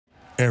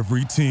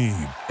Every team,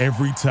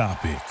 every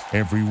topic,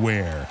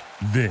 everywhere.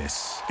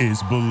 This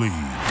is Believe.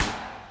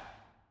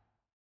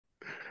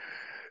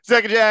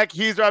 Zach and Jack,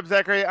 he's Rob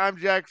Zachary. I'm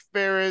Jack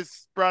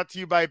Ferris, brought to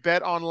you by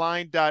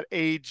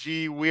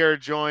betonline.ag. We are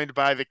joined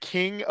by the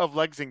King of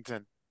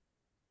Lexington.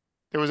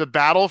 There was a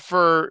battle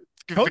for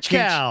Coach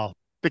Cal.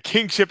 the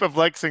kingship of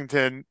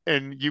Lexington,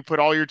 and you put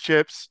all your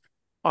chips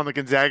on the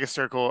Gonzaga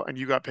circle, and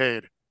you got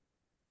paid.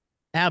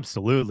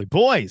 Absolutely.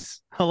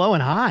 Boys, hello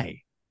and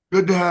hi.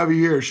 Good to have you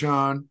here,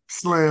 Sean.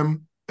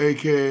 Slim,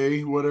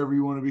 a.k.a. whatever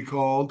you want to be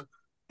called.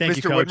 Thank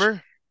Mr. you, Coach.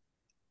 Whitmer?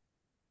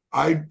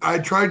 I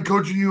tried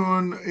coaching you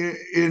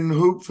in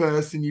Hoop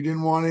Fest, and you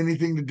didn't want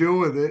anything to do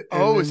with it.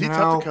 Oh, is he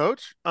tough to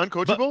coach?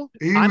 Uncoachable?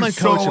 I'm was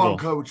uncoachable. so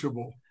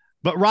uncoachable.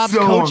 But Rob's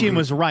So coaching uncoachable.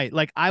 was right.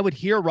 Like, I would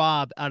hear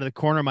Rob out of the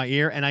corner of my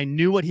ear, and I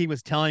knew what he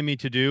was telling me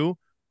to do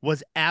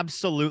was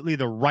absolutely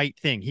the right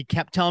thing. He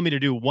kept telling me to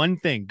do one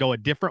thing, go a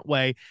different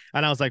way.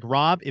 And I was like,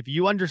 Rob, if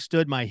you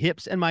understood my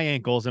hips and my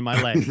ankles and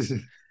my legs,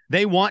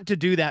 they want to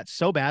do that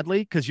so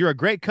badly because you're a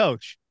great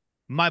coach.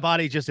 My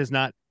body just is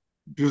not.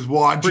 Just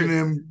watching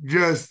him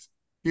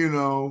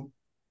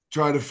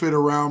try to fit a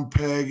round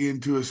peg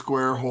into a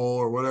square hole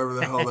or whatever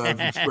the hell that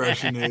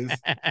expression is.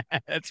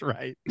 That's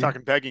right.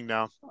 Talking begging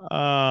now.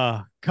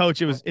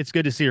 Coach, it's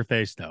good to see your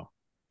face, though.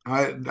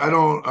 I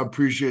don't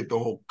appreciate the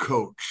whole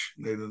coach.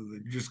 They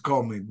just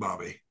call me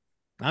Bobby.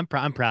 I'm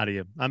proud of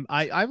you.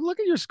 I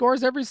look at your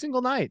scores every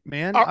single night,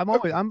 man. I'm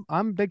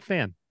a big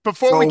fan.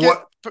 Before we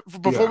get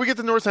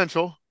to North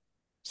Central,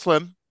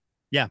 Slim.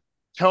 Yeah.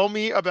 Tell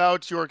me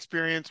about your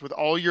experience with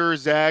all your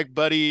Zag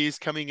buddies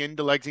coming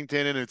into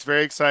Lexington, and it's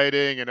very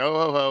exciting. And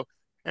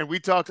and we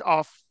talked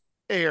off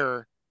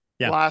air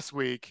last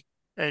week,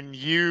 and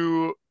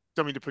you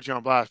don't mean to put you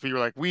on blast, but you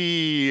were like,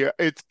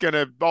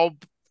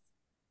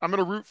 I'm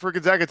gonna root for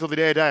Gonzaga till the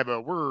day I die,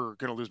 but we're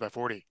gonna lose by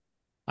 40.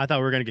 I thought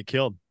we were gonna get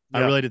killed. Yeah.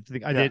 I really did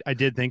think I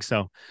did think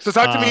so. So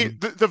talk to me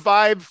the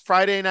vibe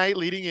Friday night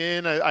leading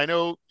in. I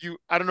know you.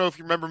 I don't know if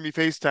you remember me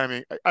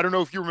FaceTiming. I don't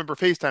know if you remember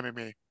FaceTiming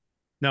me.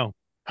 No.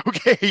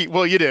 Okay,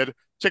 well you did.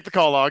 Check the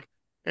call log,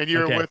 and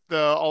you're with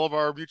all of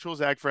our mutual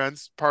Zag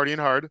friends partying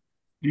hard.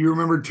 Do you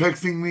remember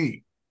texting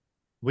me?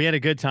 We had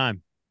a good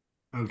time.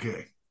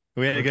 Okay.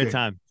 We had a good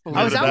time.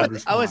 I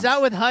was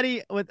out with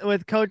Huddy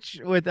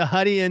with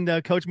Huddy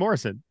and Coach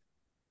Morrison.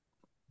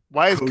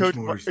 Why is Coach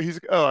Morrison?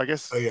 I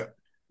guess. Oh yeah.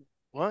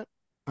 What?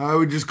 I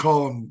would just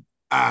call him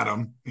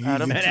Adam.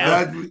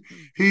 Adam.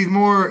 He's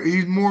more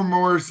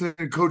Morrison,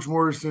 Coach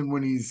Morrison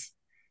when he's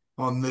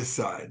on this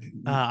side.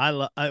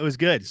 It was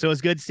good. So it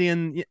was good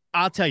seeing.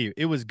 I'll tell you,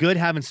 it was good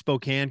having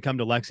Spokane come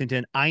to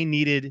Lexington. I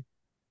needed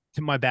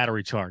my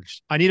battery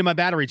charged.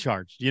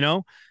 You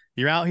know.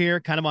 You're out here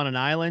kind of on an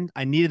island.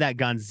 I needed that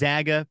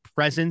Gonzaga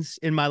presence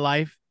in my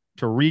life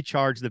to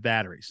recharge the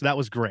battery. So that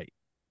was great.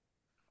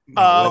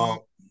 But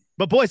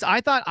boys,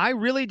 I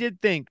really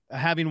did think,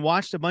 having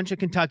watched a bunch of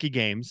Kentucky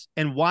games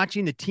and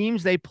watching the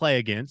teams they play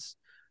against,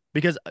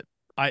 because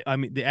I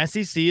mean, the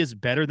SEC is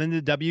better than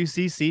the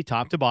WCC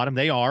top to bottom.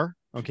 They are.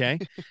 Okay.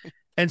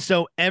 And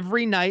so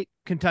every night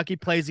Kentucky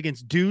plays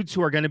against dudes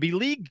who are going to be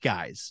league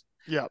guys.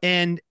 Yeah.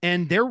 And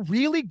they're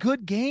really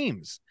good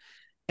games.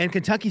 And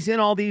Kentucky's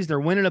in all these. They're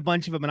winning a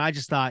bunch of them. And I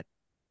just thought,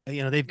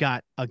 they've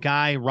got a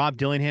guy, Rob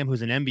Dillingham, who's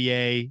going to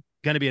be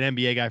an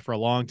NBA guy for a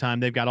long time.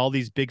 They've got all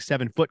these big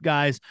 7-foot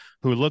guys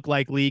who look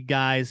like league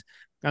guys.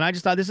 And I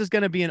just thought this is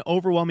going to be an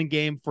overwhelming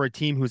game for a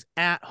team who's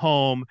at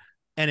home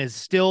and is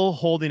still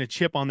holding a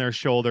chip on their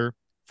shoulder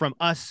from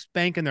us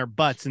spanking their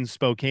butts in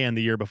Spokane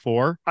the year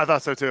before. I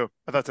thought so too.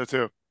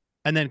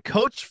 And then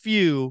Coach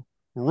Few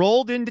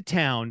rolled into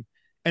town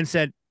and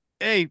said,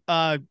 hey,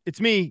 it's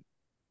me,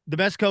 the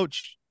best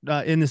coach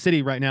in the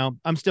city right now.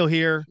 I'm still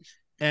here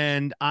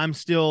and I'm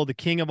still the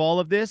king of all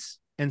of this.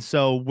 And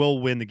so we'll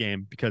win the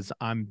game because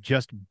I'm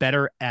just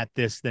better at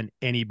this than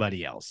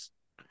anybody else.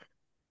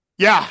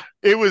 Yeah,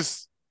 it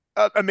was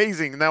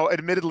amazing. Now,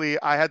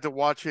 admittedly, I had to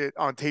watch it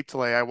on tape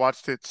delay. I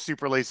watched it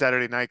super late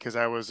Saturday night because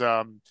I was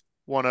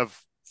one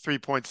of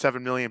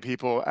 3.7 million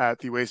people at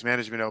the Waste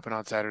Management Open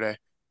on Saturday.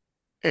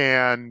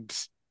 And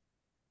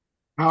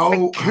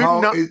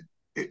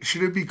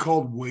should it be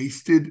called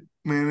Wasted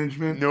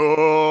Management?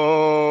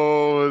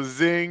 No,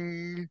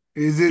 zing.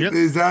 Is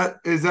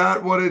that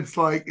what it's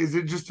like? Is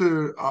it just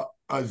a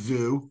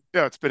zoo?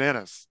 Yeah, it's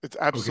bananas. It's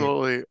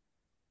absolutely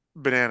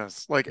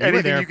bananas. Like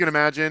anything you can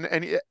imagine.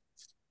 And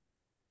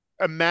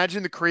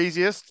imagine the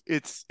craziest.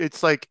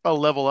 It's like a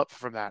level up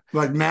from that.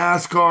 Like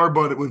NASCAR,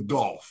 but with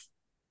golf.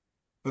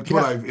 That's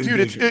what I've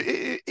envisioned.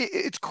 Dude,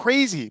 it's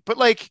crazy, but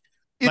like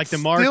the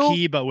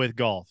marquee, but with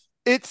golf.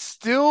 It's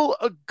still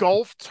a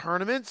golf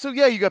tournament. So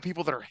yeah, you got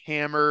people that are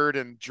hammered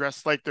and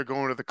dressed like they're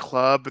going to the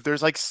club, but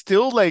there's there's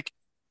still like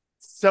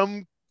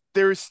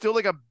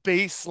a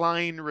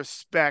baseline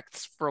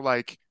respect for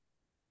like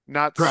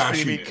not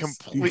screaming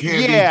completely.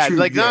 You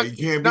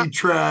can't be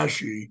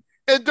trashy.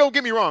 And don't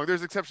get me wrong,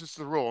 there's exceptions to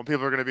the rule, and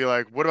people are going to be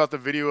like, "What about the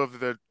video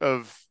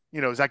of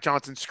Zach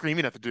Johnson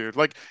screaming at the dude?"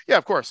 Like, yeah,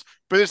 of course,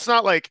 but it's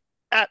not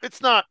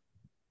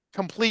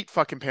complete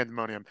fucking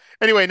pandemonium.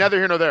 Anyway, neither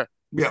here nor there.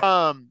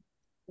 Yeah.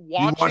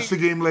 You watched the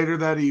game later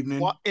that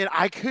evening. And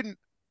I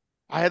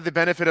had the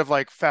benefit of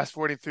like fast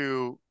forwarding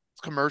through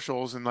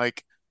commercials and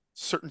like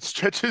certain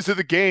stretches of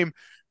the game,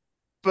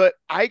 but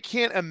I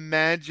can't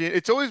imagine.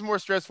 It's always more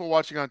stressful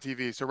watching on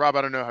TV. So Rob,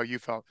 I don't know how you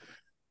felt,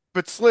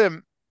 but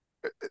Slim,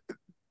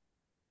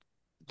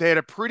 they had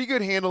a pretty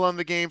good handle on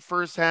the game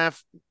first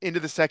half into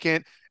the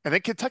second, and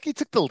then Kentucky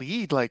took the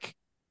lead like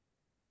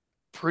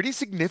pretty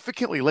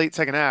significantly late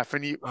second half.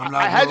 And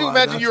I had to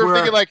imagine you were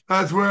thinking like,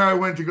 that's where I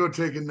went to go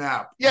take a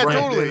nap. Yeah, right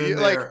totally.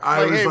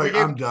 I was hey,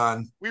 I'm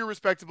done. We were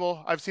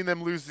respectable. I've seen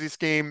them lose this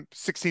game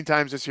 16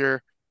 times this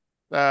year.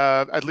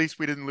 At least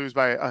we didn't lose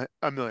by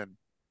a million.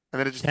 And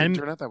then it just didn't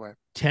turn out that way.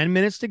 10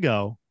 minutes to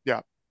go.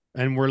 Yeah.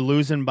 And we're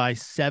losing by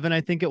 7,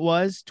 I think it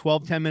was.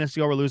 10 minutes to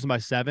go, we're losing by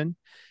 7.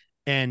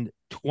 And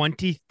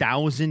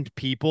 20,000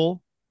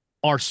 people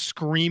are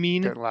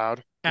screaming getting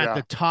loud at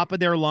the top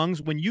of their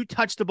lungs. When you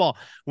touch the ball,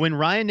 when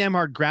Ryan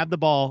Nembhard grabbed the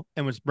ball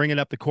and was bringing it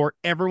up the court,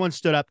 everyone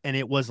stood up and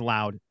it was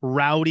loud,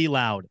 rowdy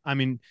loud. I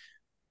mean,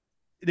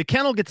 the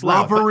kennel gets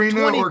loud. Rupp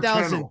Arena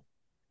 20,000.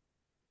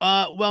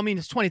 Well, I mean,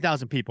 it's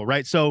 20,000 people,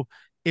 right? So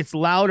it's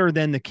louder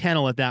than the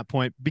kennel at that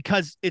point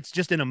because it's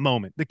just in a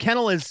moment. The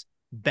kennel is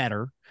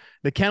better.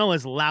 The kennel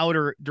is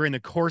louder during the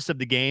course of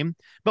the game.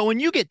 But when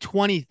you get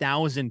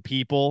 20,000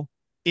 people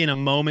in a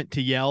moment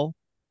to yell,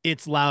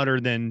 it's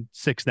louder than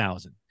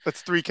 6,000.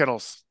 That's 3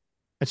 kennels.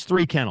 It's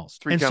 3 kennels.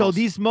 Kennels. So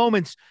these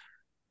moments,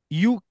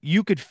 you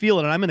could feel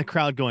it. And I'm in the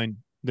crowd going,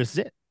 this is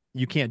it.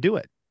 You can't do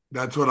it.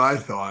 That's what I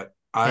thought.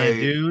 And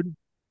dude,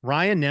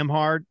 Ryan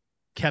Nembhard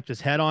kept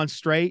his head on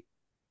straight.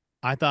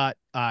 I thought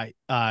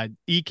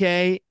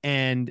EK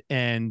and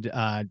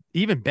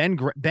even Ben,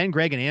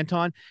 Greg, and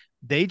Anton,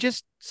 they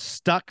just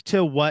stuck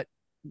to what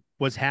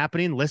was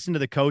happening, listened to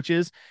the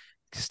coaches,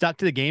 stuck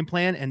to the game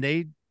plan, and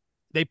they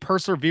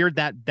persevered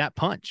that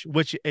punch,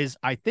 which is,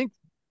 I think,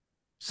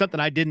 something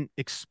I didn't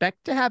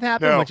expect to have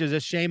happen, which is a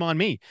shame on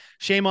me.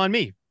 Shame on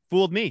me.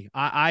 Fooled me.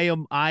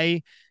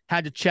 I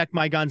had to check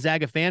my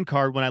Gonzaga fan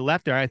card when I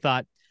left there. I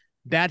thought,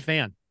 bad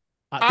fan.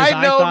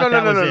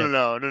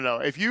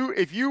 No. If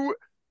you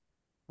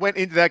went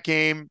into that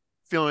game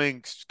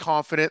feeling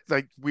confident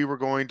like we were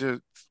going to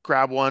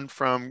grab one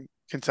from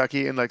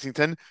Kentucky and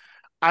Lexington,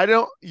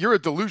 you're a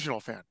delusional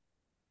fan.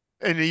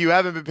 And you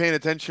haven't been paying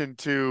attention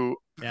to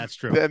that's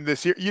true. them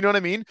this year. You know what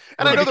I mean?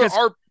 And right.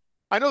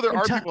 I know there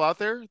are people out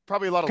there,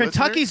 probably a lot of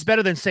Kentucky's listeners.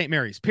 better than St.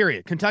 Mary's,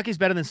 period. Kentucky's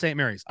better than St.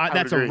 Mary's.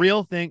 That's a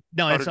real thing.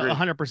 No, it's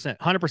 100%.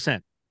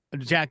 100%.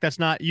 Jack, that's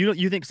not,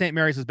 you think St.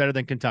 Mary's is better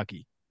than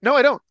Kentucky? No,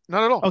 I don't.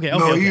 Not at all.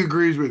 Okay. He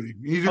agrees with you.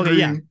 He's agreeing.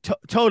 Yeah,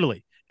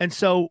 totally. And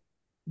so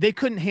they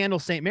couldn't handle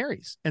St.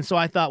 Mary's. And so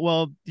I thought,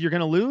 well, you're going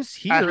to lose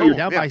here. You're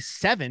down by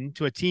 7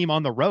 to a team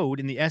on the road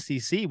in the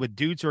SEC with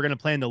dudes who are going to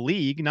play in the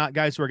league, not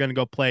guys who are going to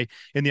go play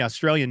in the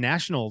Australian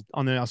national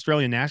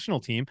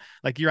team.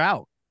 Like, you're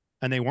out.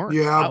 And they weren't.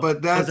 Yeah,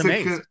 but that's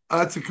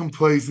a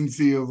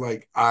complacency of,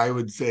 like, I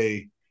would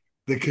say,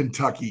 the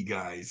Kentucky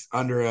guys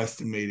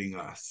underestimating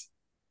us.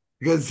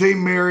 Because St.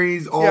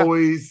 Mary's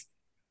always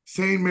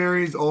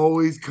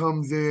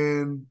comes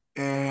in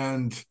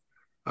and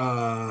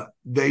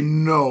they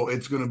know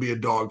it's going to be a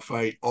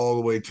dogfight all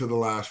the way to the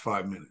last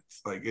 5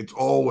 minutes. Like, it's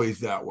always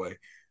that way.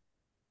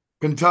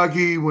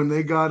 Kentucky, when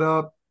they got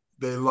up,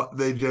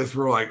 they just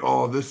were like,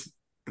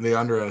 they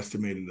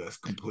underestimated us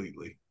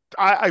completely.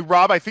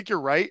 Rob, I think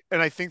you're right.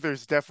 And I think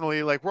there's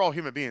definitely, like, we're all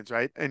human beings,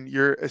 right? And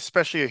you're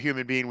especially a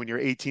human being when you're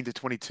 18 to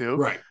 22.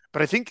 Right.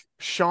 But I think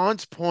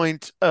Sean's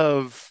point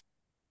of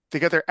they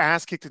got their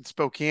ass kicked in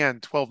Spokane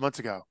 12 months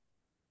ago.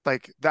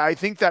 Like, I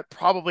think that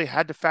probably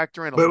had to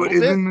factor in a little bit.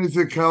 But isn't this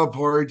a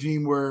Calipari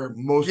team where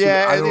most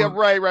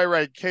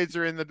right. Kids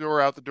are in the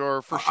door, out the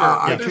door for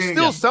sure. There's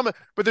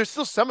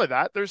still some of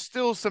that. There's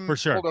still some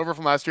holdover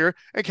from last year.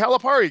 And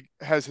Calipari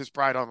has his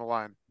pride on the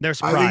line.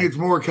 There's pride. I think it's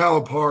more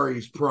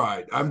Calipari's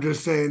pride. I'm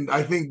just saying,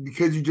 I think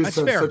because you just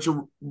have such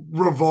a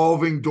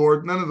revolving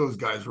door, none of those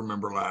guys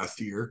remember last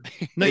year.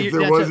 None of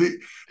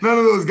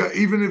those guys,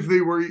 even if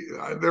they were,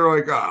 they're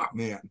like,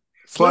 man.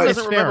 Slim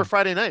doesn't remember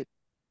Friday night.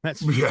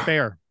 That's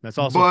fair. That's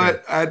also fair.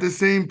 But fair. at the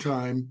same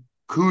time,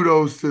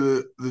 kudos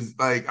to this.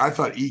 Like, I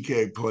thought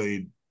EK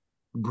played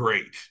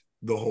great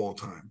the whole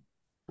time.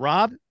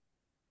 Rob,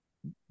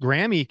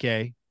 Graham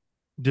EK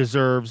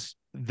deserves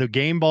the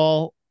game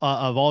ball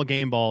of all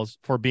game balls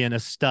for being a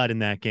stud in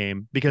that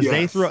game because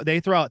they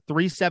throw out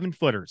 3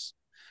 7-footers,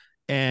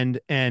 and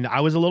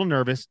I was a little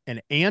nervous.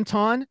 And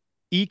Anton,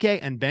 EK,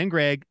 and Ben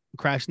Gregg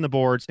crashing the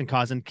boards and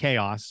causing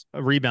chaos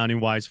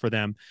rebounding wise for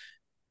them.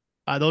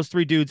 Those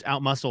 3 dudes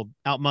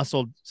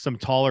outmuscled some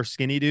taller,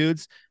 skinny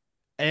dudes.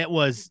 That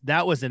was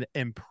an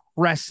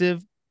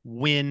impressive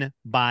win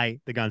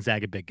by the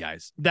Gonzaga big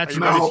guys. That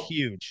was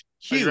huge.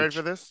 Are you ready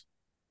for this?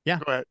 Yeah.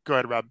 Go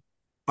ahead, Rob.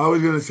 I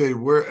was going to say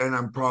and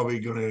I'm probably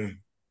going to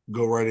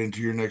go right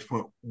into your next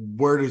point.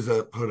 Where does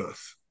that put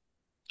us?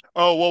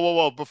 Oh,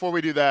 whoa. Before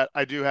we do that,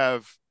 I do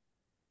have,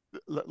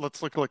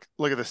 let's look at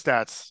the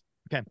stats.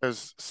 Okay.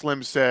 As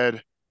Slim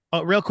said,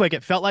 oh, real quick,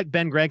 it felt like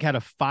Ben Gregg had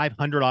a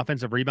 500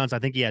 offensive rebounds. I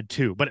think he had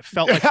 2, but it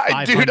felt like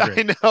 500. Dude,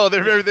 I know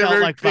they're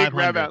very like big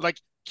rebound. Like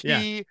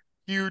Key,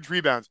 huge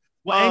rebounds.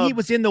 Well, and he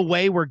was in the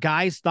way where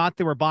guys thought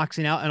they were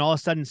boxing out, and all of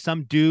a sudden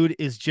some dude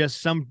is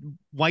just some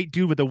white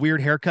dude with a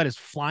weird haircut is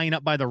flying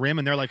up by the rim,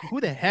 and they're like,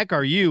 who the heck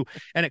are you?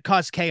 And it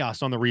caused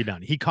chaos on the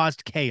rebound. He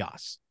caused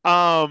chaos.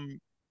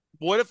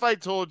 What if I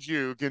told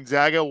you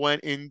Gonzaga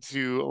went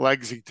into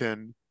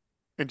Lexington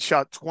and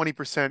shot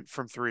 20%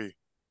 from three,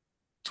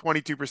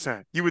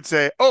 22%? You would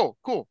say, oh,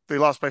 cool. They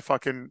lost by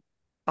fucking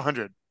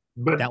 100.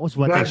 But that was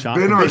what they shot.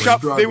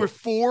 They were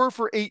 4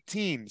 for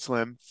 18,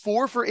 Slim.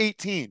 4 for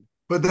 18.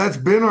 But that's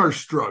been our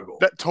struggle.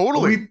 That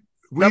totally.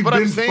 We've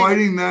been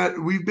fighting that.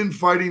 We've been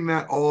fighting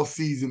that all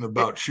season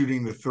about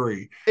shooting the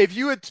three. If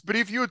you had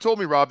told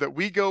me, Rob, that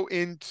we go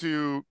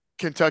into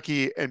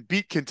Kentucky and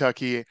beat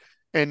Kentucky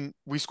and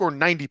we score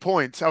 90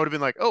 points, I would have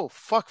been like, oh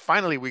fuck,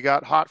 finally we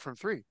got hot from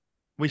three.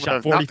 We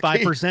shot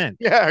 45%.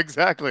 Yeah,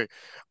 exactly.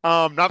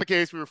 Not the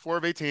case. We were 4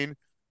 of 18.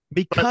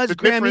 Because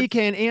Graham Ike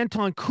and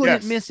Anton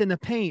couldn't miss in the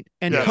paint.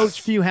 And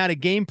Coach Few had a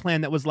game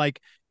plan that was like,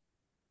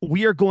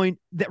 we are going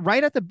that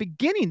right at the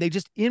beginning. They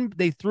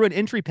threw an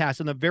entry pass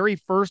in the very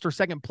first or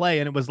second play.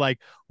 And it was like,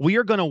 we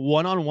are going to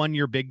one-on-one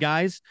your big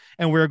guys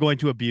and we're going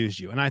to abuse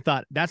you. And I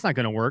thought that's not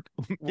going to work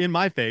in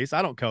my face.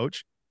 I don't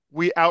coach.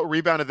 We out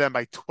rebounded them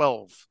by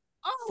 12,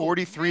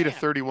 43 to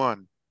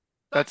 31.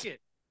 That's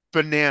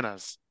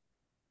bananas.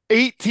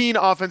 18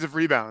 offensive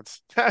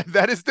rebounds.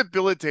 That is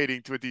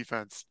debilitating to a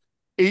defense.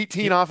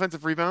 18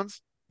 offensive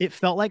rebounds. It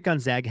felt like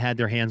Gonzaga had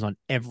their hands on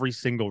every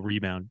single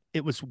rebound.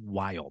 It was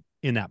wild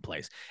in that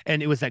place.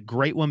 And it was that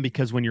great one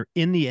because when you're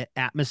in the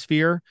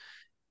atmosphere,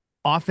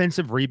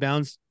 offensive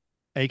rebounds,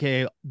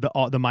 aka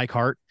the Mike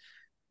Hart,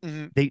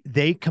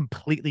 they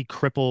completely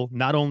cripple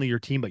not only your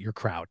team but your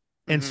crowd.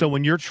 And so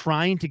when you're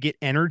trying to get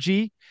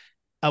energy,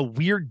 a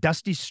weird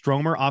Dusty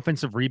Stromer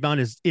offensive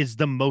rebound is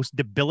the most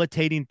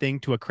debilitating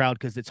thing to a crowd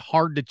because it's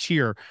hard to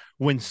cheer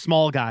when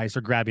small guys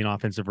are grabbing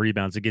offensive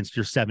rebounds against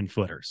your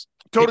 7-footers.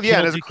 Totally,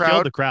 and as a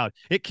crowd,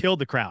 it killed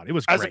the crowd. It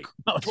was great.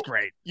 That was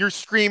great. You're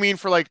screaming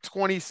for like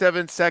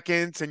 27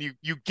 seconds, and you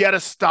get a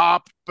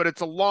stop, but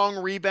it's a long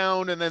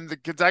rebound, and then the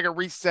Gonzaga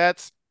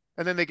resets,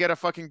 and then they get a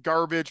fucking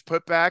garbage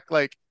putback.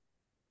 Like,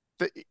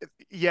 I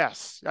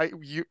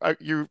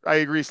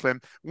agree,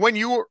 Slim. When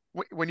you're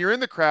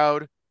in the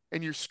crowd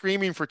and you're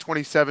screaming for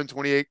 27,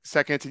 28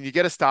 seconds and you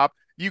get a stop,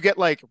 you get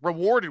like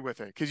rewarded with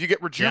it because you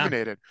get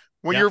rejuvenated.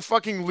 When you're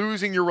fucking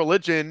losing your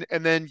religion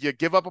and then you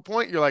give up a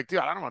point, you're like, dude,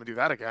 I don't want to do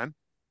that again.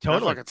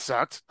 Totally. That fucking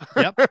sucked.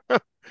 Yep.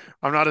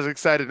 I'm not as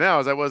excited now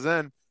as I was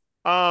then.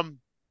 But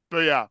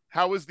yeah,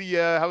 how was the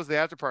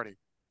after party?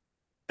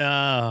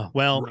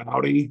 Well,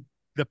 rowdy.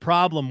 The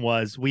problem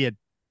was we had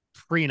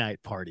pre-night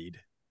partied.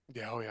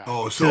 Yeah, oh yeah.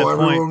 Oh, so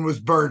everyone was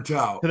burnt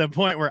out. To the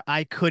point where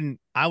I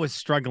was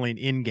struggling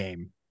in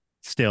game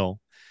still.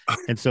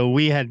 And so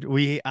we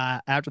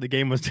after the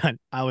game was done,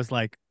 I was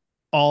like,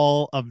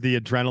 all of the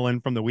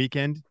adrenaline from the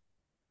weekend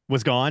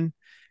was gone.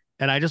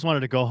 And I just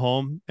wanted to go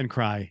home and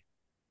cry.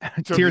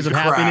 Tears of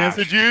happiness.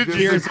 Did you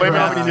blame it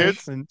on the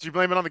kids? Did you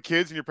blame it on the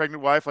kids and your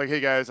pregnant wife? Like,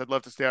 hey guys, I'd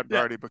love to stay out and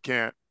party, but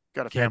can't.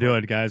 Can't do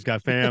it, guys.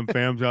 Got fam's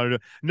got to do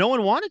it. No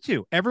one wanted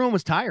to. Everyone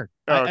was tired.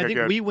 I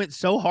think we went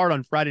so hard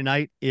on Friday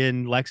night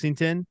in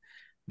Lexington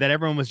that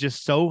everyone was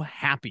just so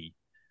happy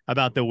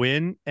about the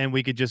win, and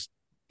we could just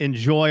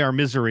enjoy our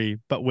misery,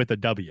 but with a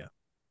W.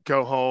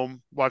 Go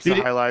home, watch the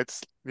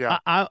highlights. Yeah.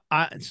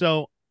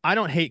 So I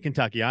don't hate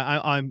Kentucky.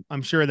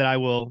 I'm sure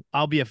that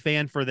I'll be a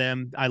fan for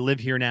them. I live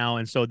here now.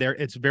 And so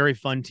it's a very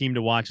fun team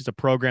to watch. It's a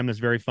program that's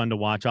very fun to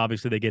watch.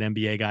 Obviously they get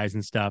NBA guys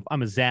and stuff.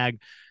 I'm a Zag.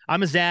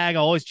 I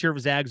always cheer for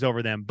Zags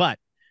over them, but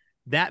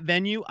that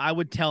venue, I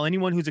would tell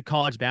anyone who's a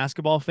college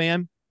basketball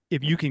fan,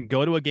 if you can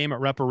go to a game at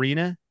Rupp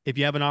Arena, if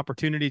you have an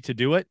opportunity to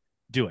do it,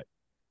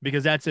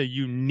 because that's a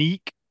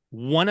unique,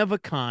 one of a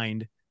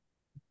kind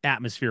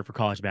atmosphere for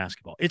college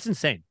basketball. It's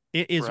insane.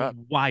 It is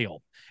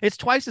wild. It's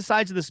twice the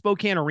size of the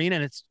Spokane Arena,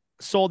 and it's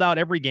sold out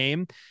every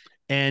game.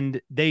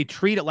 And they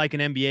treat it like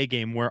an NBA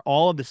game where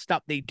all of the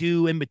stuff they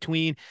do in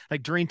between,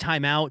 like during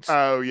timeouts,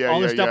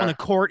 all the stuff on the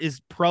court is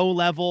pro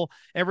level.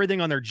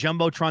 Everything on their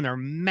Jumbotron, their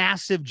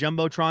massive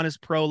Jumbotron is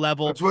pro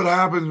level. That's what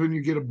happens when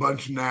you get a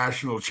bunch of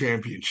national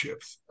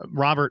championships.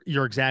 Robert,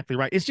 you're exactly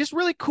right. It's just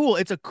really cool.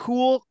 It's a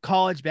cool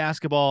college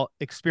basketball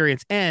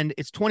experience. And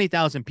it's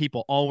 20,000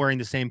 people all wearing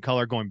the same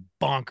color going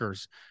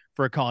bonkers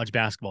for a college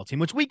basketball team,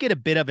 which we get a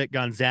bit of at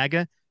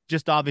Gonzaga.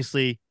 Just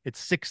obviously it's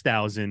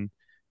 6,000.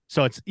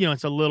 So it's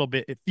a little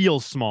bit, it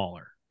feels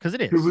smaller because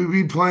it is. Should we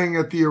be playing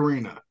at the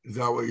arena? Is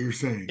that what you're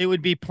saying? It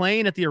would be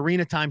playing at the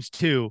arena times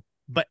 2,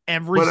 but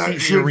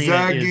should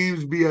Zag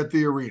games be at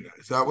the arena?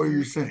 Is that what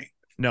you're saying?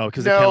 No,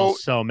 because the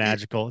kennel's so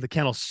magical. The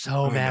kennel's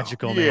so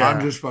magical, man.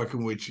 I'm just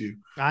fucking with you.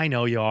 I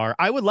know you are.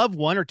 I would love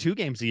 1 or 2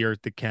 games a year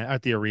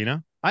at the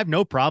arena. I have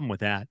no problem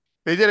with that.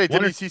 They did a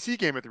WCC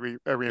game at the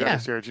arena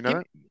this year. Did you know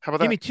that? How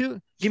about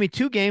that? Give me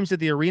 2 games at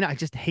the arena. I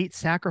just hate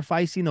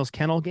sacrificing those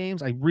kennel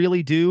games. I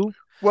really do.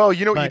 Well,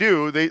 you know what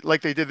you do?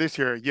 They did this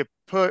year. You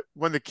put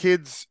when the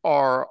kids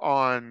are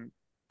on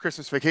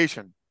Christmas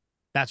vacation.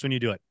 That's when you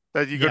do it.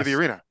 That you go to the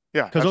arena.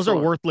 Yeah. Because those are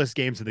worthless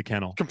games at the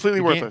kennel.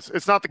 Completely worthless.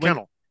 It's not the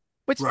kennel.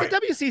 Which the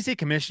WCC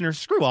commissioners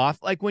screw off.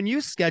 Like when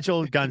you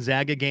schedule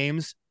Gonzaga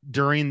games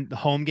during the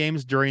home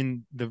games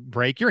during the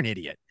break, you're an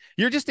idiot.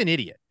 You're just an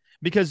idiot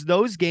because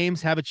those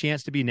games have a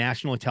chance to be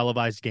nationally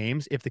televised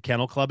games if the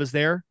Kennel Club is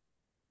there,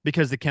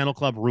 because the Kennel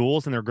Club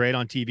rules and they're great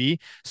on TV.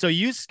 So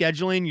you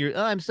scheduling your,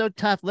 I'm so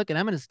tough. Look, and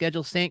I'm going to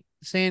schedule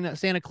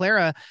Santa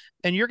Clara,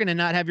 and you're going to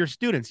not have your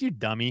students. You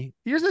dummy.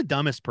 You're the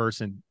dumbest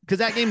person because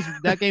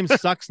that game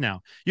sucks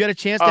now. You had a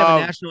chance to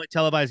have a nationally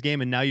televised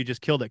game, and now you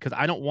just killed it because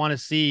I don't want to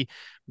see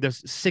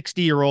this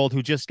 60-year-old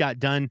who just got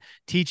done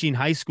teaching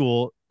high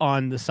school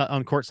on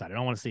courtside. I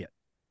don't want to see it.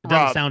 It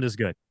doesn't sound as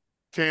good.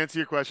 To answer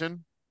your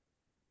question,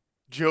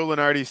 Joe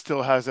Lunardi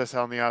still has us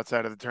on the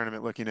outside of the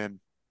tournament looking in.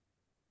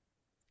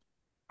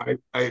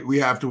 We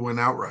have to win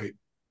outright.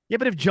 Yeah,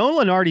 but if Joe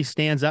Lunardi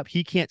stands up,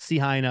 he can't see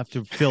high enough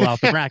to fill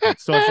out the bracket.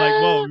 So it's like,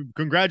 well,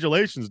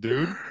 congratulations,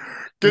 dude.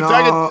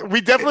 Gonzaga,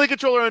 we definitely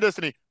control our own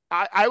destiny.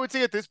 I would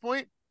say at this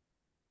point,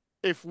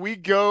 if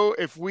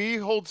we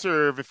hold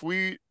serve, if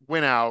we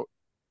win out,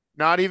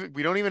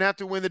 we don't even have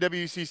to win the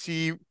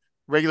WCC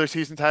regular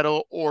season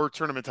title or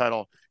tournament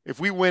title. If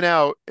we win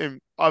out, and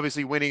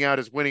obviously winning out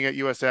is winning at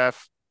USF,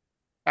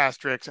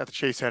 asterisk at the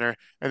Chase Center,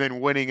 and then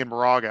winning in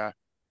Moraga,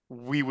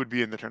 we would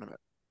be in the tournament.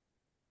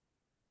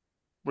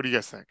 What do you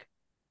guys think?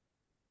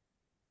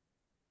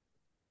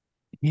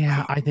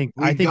 Yeah, I think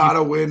we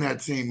gotta win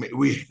at St.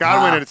 We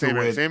gotta win at St.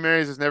 Mary's. St.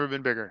 Mary's has never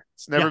been bigger.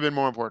 It's never been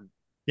more important.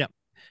 Yeah,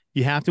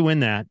 you have to win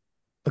that.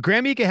 But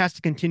Graham Ika has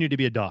to continue to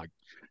be a dog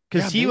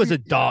because he was a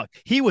dog.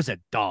 He was a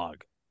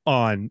dog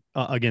on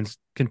against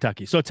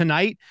Kentucky. So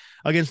tonight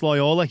against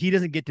Loyola, he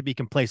doesn't get to be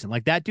complacent.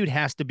 Like that dude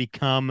has to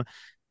become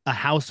a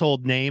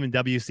household name in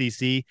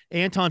WCC.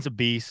 Anton's a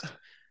beast.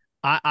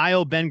 I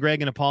owe Ben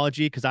Gregg an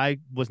apology because I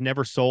was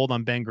never sold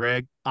on Ben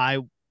Gregg. I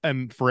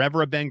am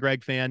forever a Ben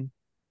Gregg fan.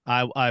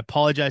 I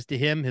apologize to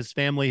him, his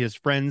family, his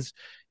friends,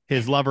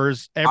 his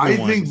lovers,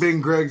 everyone. I think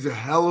Ben Gregg's a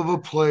hell of a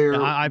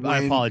player. I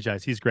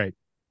apologize. He's great.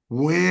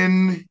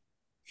 When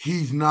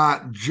he's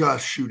not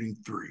just shooting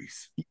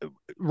threes.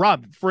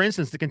 Rob, for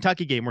instance, the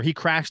Kentucky game where he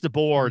crashed the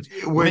boards.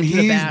 When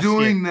he's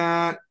doing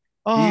that,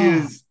 he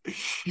is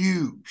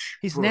huge.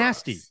 He's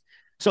nasty.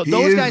 So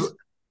those guys...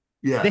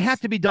 Yes. They have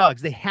to be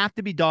dogs. They have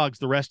to be dogs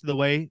the rest of the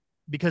way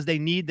because they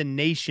need the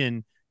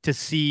nation to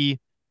see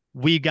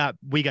we got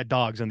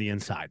dogs on the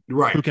inside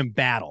who can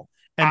battle.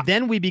 And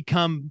then we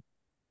become,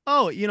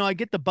 I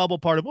get the bubble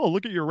part of,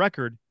 look at your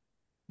record.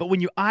 But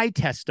when you eye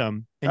test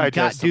them and you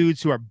got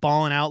dudes who are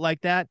balling out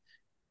like that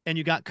and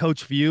you got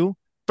Coach View.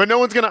 But no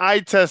one's going to eye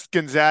test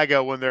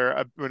Gonzaga when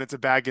it's a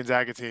bad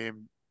Gonzaga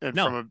team and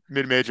from a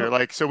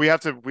mid-major. So we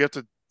have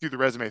to do the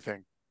resume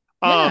thing.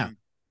 Yeah.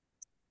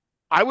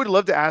 I would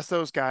love to ask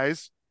those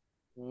guys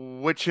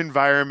which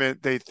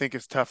environment they think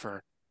is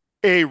tougher.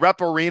 A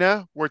Rupp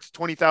arena where it's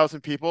 20,000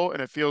 people and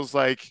it feels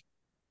like,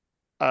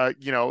 an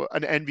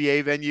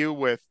NBA venue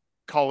with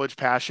college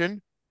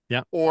passion.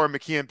 Yeah. Or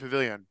McKeon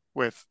Pavilion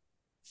with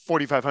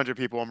 4,500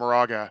 people in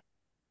Moraga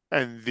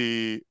and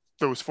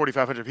those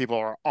 4,500 people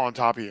are on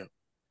top of you.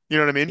 You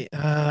know what I mean?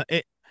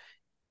 And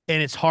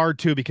it's hard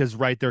too because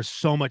there's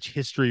so much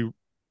history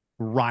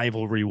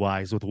rivalry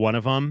wise with one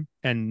of them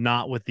and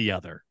not with the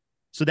other.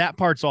 So that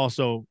part's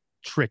also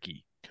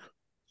tricky.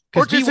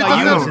 Because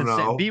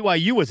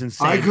BYU was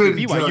insane. I couldn't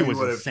BYU tell you was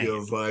what insane. it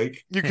feels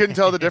like. You couldn't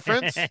tell the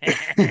difference? Look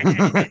at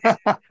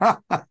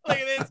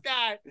this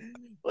guy.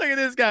 Look at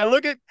this guy.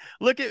 Look at.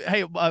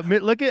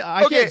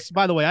 Can't.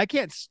 By the way, I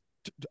can't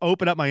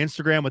open up my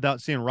Instagram without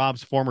seeing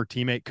Rob's former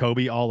teammate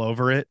Kobe all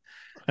over it.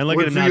 And look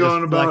at him now.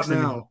 On about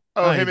now?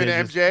 Him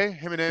and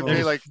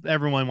MJ. Like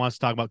everyone wants to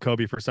talk about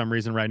Kobe for some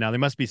reason right now. They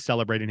must be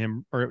celebrating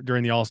him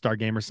during the All-Star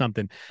game or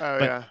something.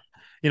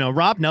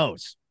 Rob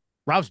knows.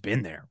 Rob's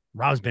been there.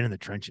 Rob's been in the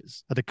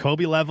trenches at the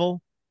Kobe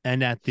level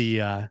and at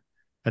the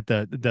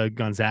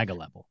Gonzaga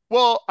level.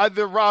 Well,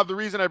 the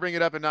reason I bring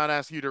it up and not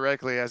ask you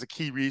directly as a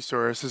key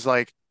resource is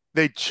like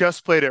they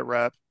just played at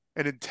Rupp,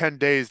 and in 10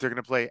 days they're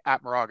going to play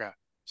at Moraga.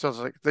 So it's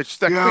like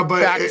quick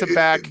back to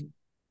back.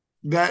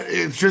 That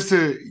it's just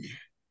the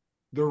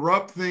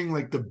Rupp thing,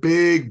 like the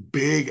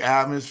big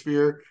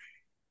atmosphere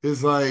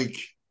is like.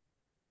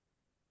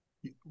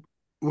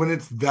 When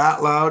it's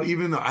that loud,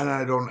 even though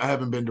I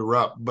haven't been to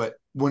Rupp, but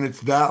when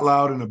it's that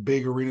loud in a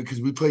big arena, because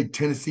we played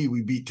Tennessee,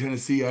 we beat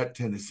Tennessee at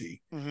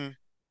Tennessee, and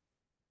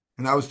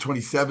that was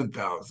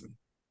 27,000.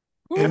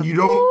 And you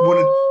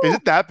don't is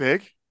it that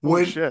big?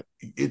 Holy shit!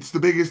 It's the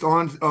biggest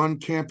on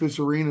campus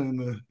arena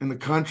in the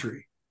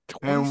country.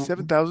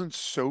 27,000,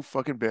 so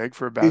fucking big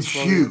for a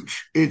basketball. It's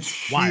huge.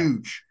 It's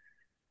huge,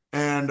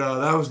 and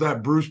that was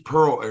that Bruce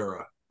Pearl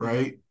era,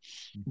 right?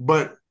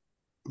 But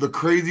the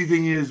crazy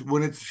thing is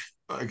when it's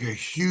like a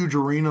huge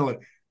arena,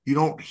 like you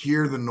don't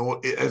hear the noise.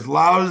 As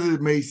loud as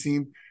it may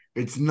seem,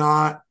 it's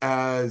not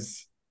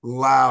as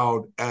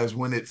loud as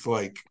when it's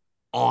like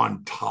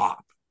on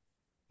top.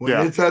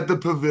 When it's at the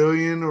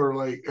pavilion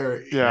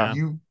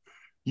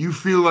you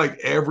feel like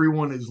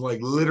everyone is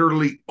like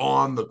literally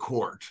on the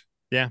court.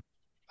 Yeah,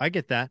 I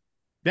get that.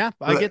 Yeah,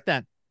 I get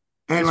that.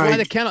 And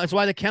it's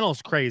why the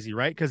kennel's crazy,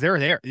 right? Because they're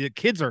there.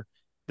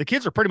 The The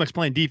kids are pretty much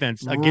playing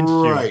defense against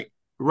you.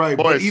 Right. Boys.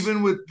 But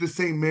even with the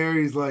St.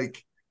 Mary's,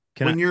 like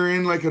when you're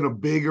in like in a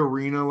big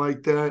arena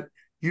like that,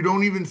 you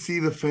don't even see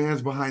the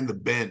fans behind the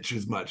bench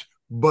as much.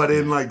 But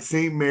in like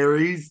St.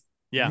 Mary's,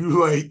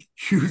 you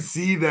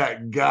see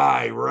that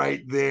guy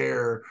right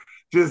there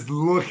just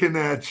looking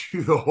at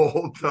you the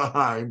whole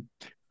time.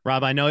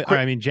 Rob,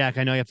 Jack,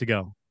 I know you have to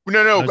go.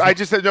 No, I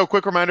just said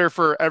quick reminder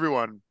for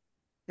everyone,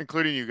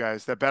 including you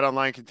guys, that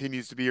BetOnline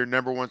continues to be your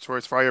number one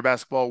source for all your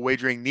basketball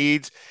wagering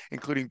needs,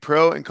 including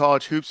pro and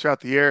college hoops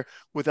throughout the year.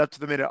 With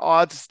up-to-the-minute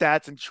odds,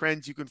 stats, and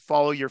trends, you can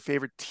follow your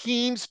favorite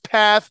team's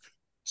path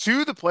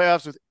to the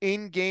playoffs with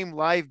in-game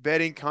live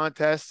betting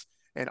contests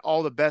and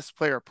all the best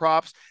player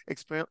props.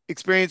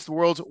 Experience the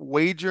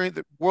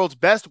world's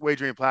best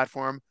wagering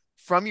platform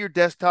from your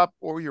desktop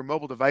or your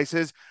mobile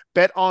devices.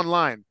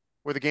 BetOnline,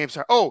 where the games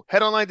are.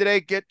 Head online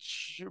today.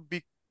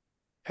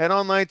 Head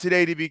online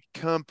today to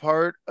become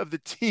part of the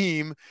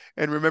team,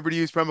 and remember to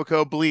use promo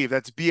code BELIEVE.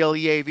 That's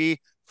BLEAV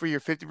for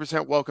your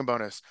 50% welcome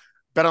bonus.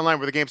 Bet online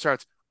where the game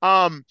starts.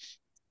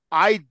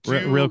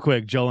 Real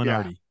quick, Joel and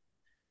Artie.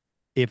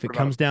 If it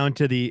comes down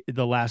to the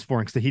last four,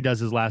 because he does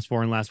his last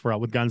four and last four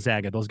out with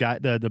Gonzaga, those guys,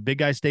 the big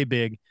guys stay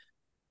big.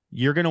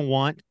 You're gonna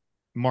want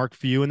Mark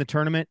Few in the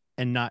tournament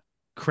and not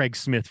Craig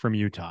Smith from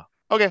Utah.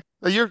 Okay,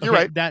 you're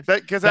right. That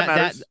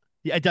matters.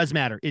 Yeah, it does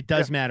matter. It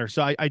does matter.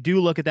 So I do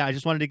look at that. I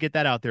just wanted to get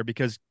that out there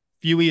because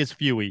Fewy is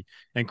Fewy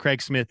and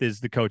Craig Smith is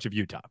the coach of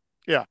Utah.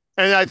 Yeah.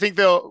 And I think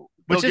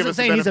which isn't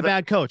saying he's a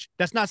bad coach.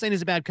 That's not saying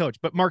he's a bad coach,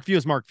 but Mark Few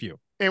is Mark Few.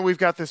 And we've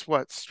got this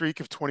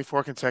streak of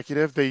 24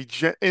 consecutive.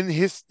 In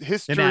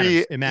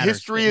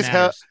history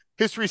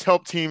history's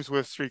helped teams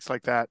with streaks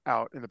like that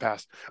out in the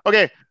past.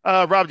 Okay,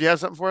 Rob, do you have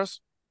something for us?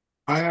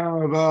 I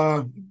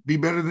have be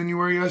better than you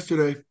were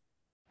yesterday.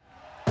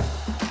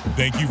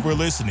 Thank you for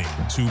listening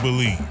to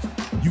Believe.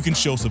 You can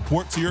show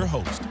support to your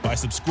host by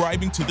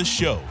subscribing to the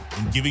show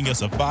and giving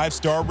us a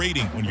 5-star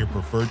rating on your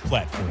preferred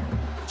platform.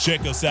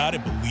 Check us out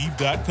at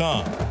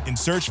Believe.com and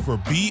search for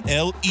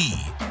BLEAV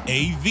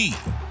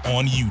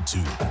on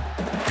YouTube.